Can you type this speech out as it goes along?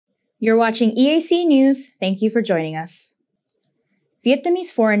You're watching EAC News. Thank you for joining us.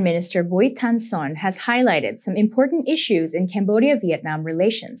 Vietnamese Foreign Minister Bui Thanh Son has highlighted some important issues in Cambodia-Vietnam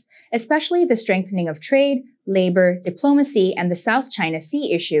relations, especially the strengthening of trade, labor, diplomacy, and the South China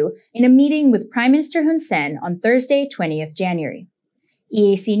Sea issue in a meeting with Prime Minister Hun Sen on Thursday, 20th January.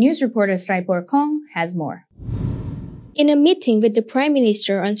 EAC News reporter Sraipor Kong has more. In a meeting with the Prime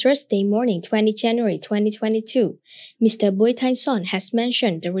Minister on Thursday morning, 20 January 2022, Mr. Bui Thanh Son has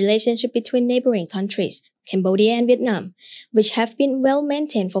mentioned the relationship between neighboring countries, Cambodia and Vietnam, which have been well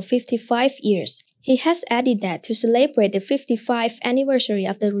maintained for 55 years. He has added that to celebrate the 55th anniversary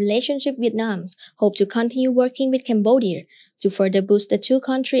of the relationship, Vietnam hopes to continue working with Cambodia to further boost the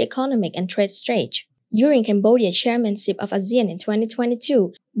two-country economic and trade stage. During Cambodia's chairmanship of ASEAN in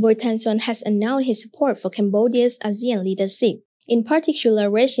 2022, Bui Thanh Son has announced his support for Cambodia's ASEAN leadership, in particular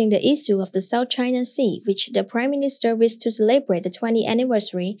raising the issue of the South China Sea, which the Prime Minister wished to celebrate the 20th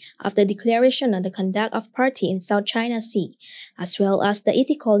anniversary of the Declaration on the Conduct of Party in South China Sea, as well as the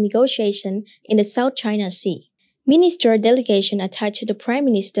ethical negotiation in the South China Sea. Minister delegation attached to the Prime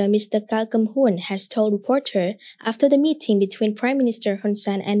Minister, Mr. Calcom Hun, has told reporters after the meeting between Prime Minister Hun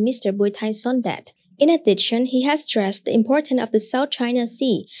Sen and Mr. Bui Thanh Son that, in addition, he has stressed the importance of the South China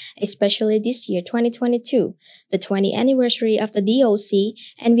Sea, especially this year 2022, the 20th anniversary of the DOC,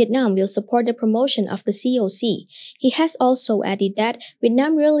 and Vietnam will support the promotion of the COC. He has also added that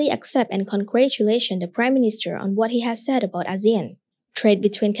Vietnam really accepts and congratulates the Prime Minister on what he has said about ASEAN. Trade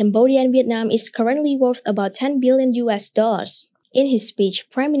between Cambodia and Vietnam is currently worth about $10 billion. In his speech,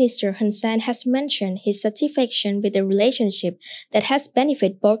 Prime Minister Hun Sen has mentioned his satisfaction with the relationship that has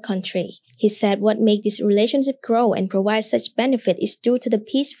benefited both countries. He said what makes this relationship grow and provide such benefit is due to the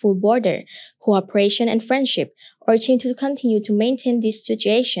peaceful border, cooperation and friendship, urging to continue to maintain this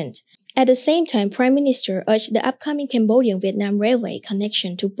situation. At the same time, Prime Minister urged the upcoming Cambodia-Vietnam railway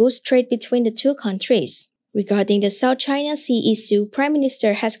connection to boost trade between the two countries. Regarding the South China Sea issue, Prime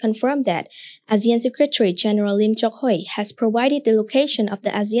Minister has confirmed that ASEAN Secretary General Lim Chok Hoi has provided the location of the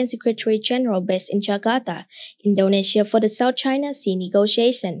ASEAN Secretary General base in Jakarta, Indonesia for the South China Sea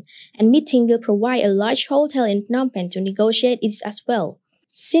negotiation, and meeting will provide a large hotel in Phnom Penh to negotiate it as well.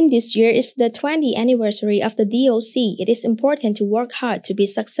 Since this year is the 20th anniversary of the DOC, it is important to work hard to be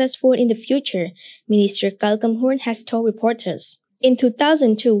successful in the future, Minister Calcom Hun has told reporters. In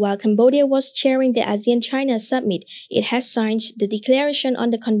 2002, while Cambodia was chairing the ASEAN-China Summit, it has signed the Declaration on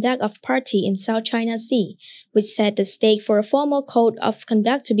the Conduct of Party in South China Sea, which set the stage for a formal code of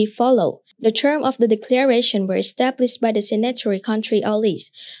conduct to be followed. The terms of the declaration were established by the signatory country allies,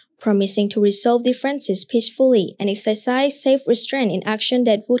 promising to resolve differences peacefully and exercise safe restraint in action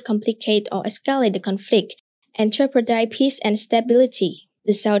that would complicate or escalate the conflict and jeopardize peace and stability.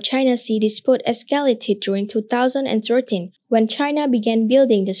 The South China Sea dispute escalated during 2013 when China began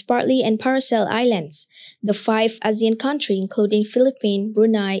building the Spratly and Paracel Islands. The 5 ASEAN countries, including Philippines,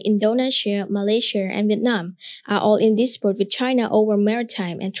 Brunei, Indonesia, Malaysia, and Vietnam, are all in dispute with China over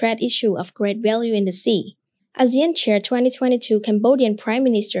maritime and trade issues of great value in the sea. ASEAN Chair 2022 Cambodian Prime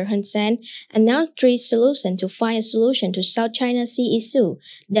Minister Hun Sen announced 3 solutions to find a solution to South China Sea issue: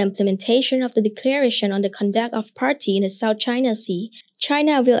 the implementation of the Declaration on the Conduct of Party in the South China Sea.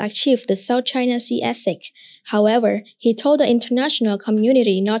 China will achieve the South China Sea ethic. However, he told the international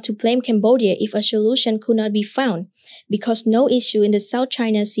community not to blame Cambodia if a solution could not be found, because no issue in the South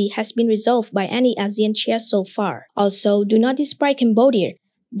China Sea has been resolved by any ASEAN chair so far. Also, do not despise Cambodia.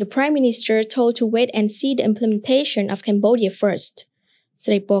 The Prime Minister told to wait and see the implementation of Cambodia first.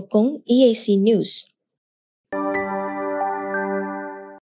 Sraipor Kong, EAC News.